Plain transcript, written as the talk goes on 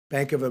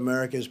Bank of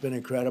America has been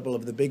incredible.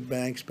 Of the big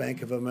banks,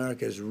 Bank of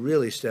America has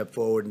really stepped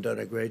forward and done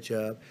a great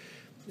job.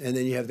 And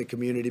then you have the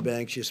community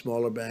banks, your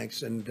smaller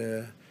banks, and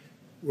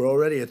we're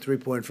already at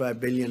 $3.5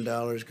 billion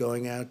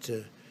going out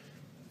to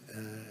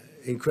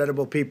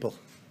incredible people.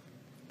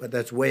 But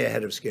that's way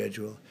ahead of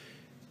schedule.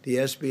 The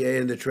SBA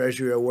and the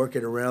Treasury are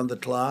working around the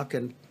clock,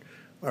 and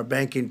our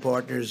banking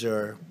partners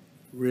are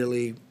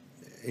really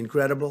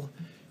incredible.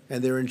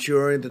 And they're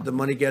ensuring that the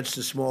money gets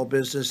to small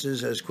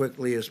businesses as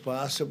quickly as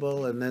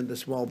possible, and then the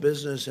small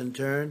business, in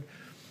turn,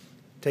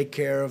 take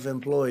care of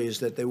employees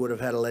that they would have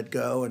had to let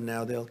go, and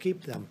now they'll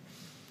keep them.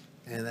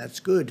 And that's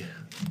good.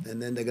 And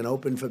then they're going to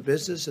open for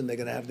business, and they're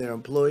going to have their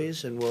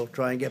employees, and we'll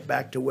try and get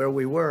back to where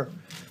we were.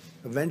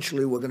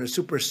 Eventually, we're going to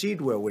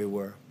supersede where we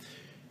were.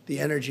 The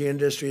energy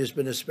industry has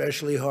been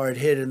especially hard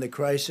hit in the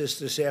crisis.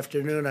 This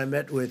afternoon, I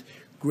met with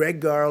Greg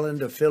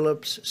Garland of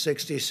Phillips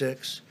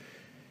 66,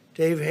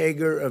 Dave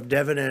Hager of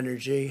Devon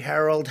Energy,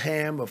 Harold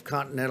Hamm of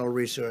Continental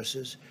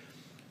Resources,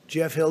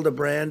 Jeff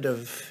Hildebrand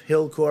of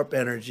Hillcorp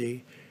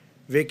Energy,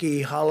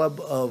 Vicki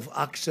Hollab of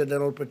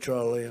Occidental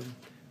Petroleum,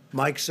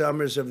 Mike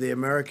Summers of the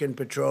American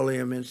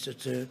Petroleum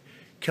Institute,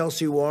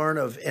 Kelsey Warren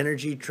of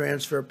Energy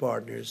Transfer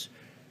Partners,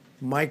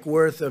 Mike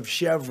Worth of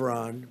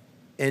Chevron,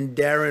 and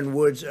Darren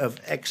Woods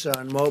of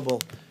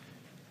ExxonMobil.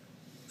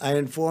 I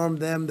informed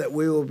them that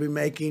we will be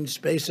making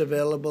space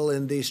available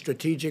in the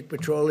Strategic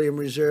Petroleum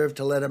Reserve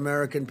to let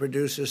American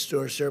producers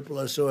store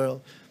surplus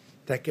oil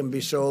that can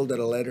be sold at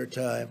a later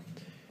time.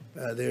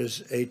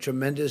 There's a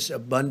tremendous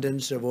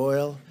abundance of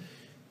oil,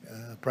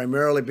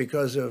 primarily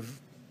because of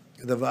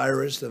the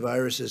virus. The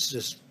virus has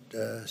just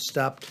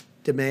stopped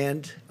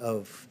demand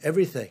of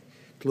everything,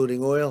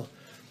 including oil.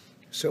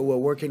 So we're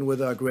working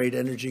with our great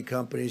energy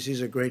companies.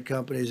 These are great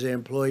companies. They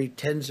employ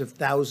tens of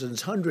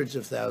thousands, hundreds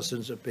of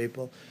thousands of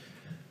people.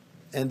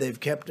 And they've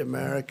kept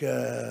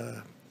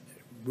America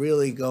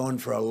really going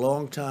for a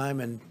long time,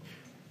 and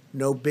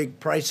no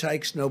big price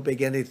hikes, no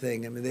big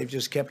anything. I mean, they've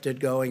just kept it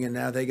going, and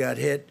now they got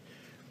hit.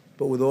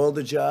 But with all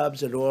the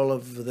jobs and all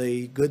of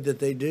the good that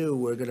they do,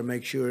 we're going to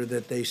make sure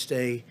that they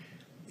stay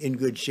in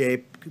good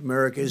shape.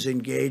 America is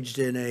engaged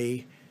in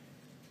a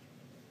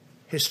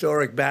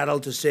historic battle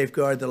to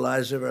safeguard the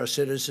lives of our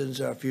citizens,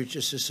 our future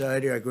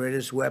society. Our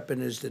greatest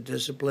weapon is the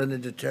discipline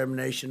and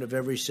determination of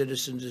every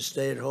citizen to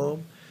stay at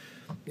home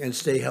and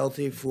stay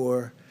healthy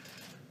for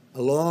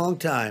a long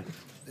time.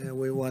 And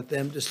we want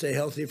them to stay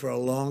healthy for a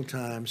long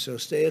time. So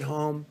stay at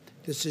home.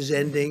 This is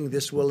ending.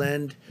 This will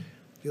end.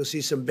 You'll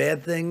see some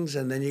bad things,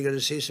 and then you're going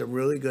to see some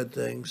really good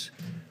things.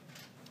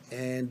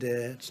 And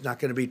it's not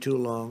going to be too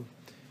long.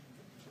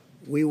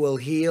 We will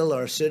heal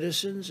our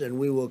citizens, and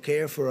we will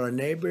care for our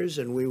neighbors,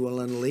 and we will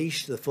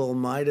unleash the full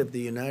might of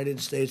the United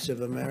States of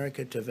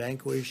America to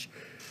vanquish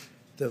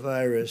the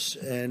virus.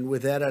 And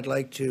with that, I'd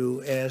like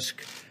to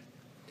ask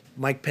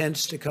Mike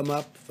Pence to come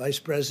up, Vice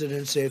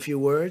President, say a few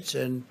words,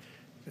 and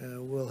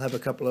we'll have a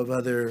couple of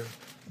other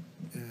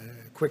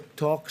quick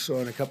talks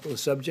on a couple of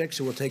subjects,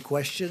 and we'll take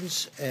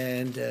questions.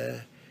 And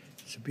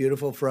it's a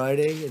beautiful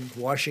Friday in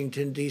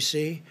Washington,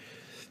 D.C.,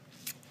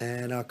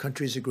 and our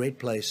country's a great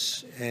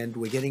place, and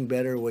we're getting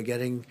better. We're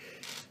getting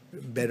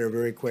better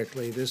very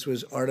quickly. This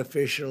was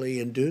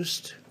artificially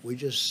induced. We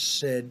just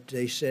said,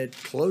 they said,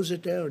 close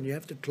it down. You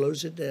have to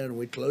close it down.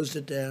 We closed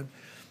it down,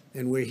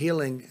 and we're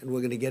healing, and we're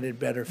going to get it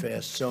better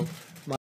fast. So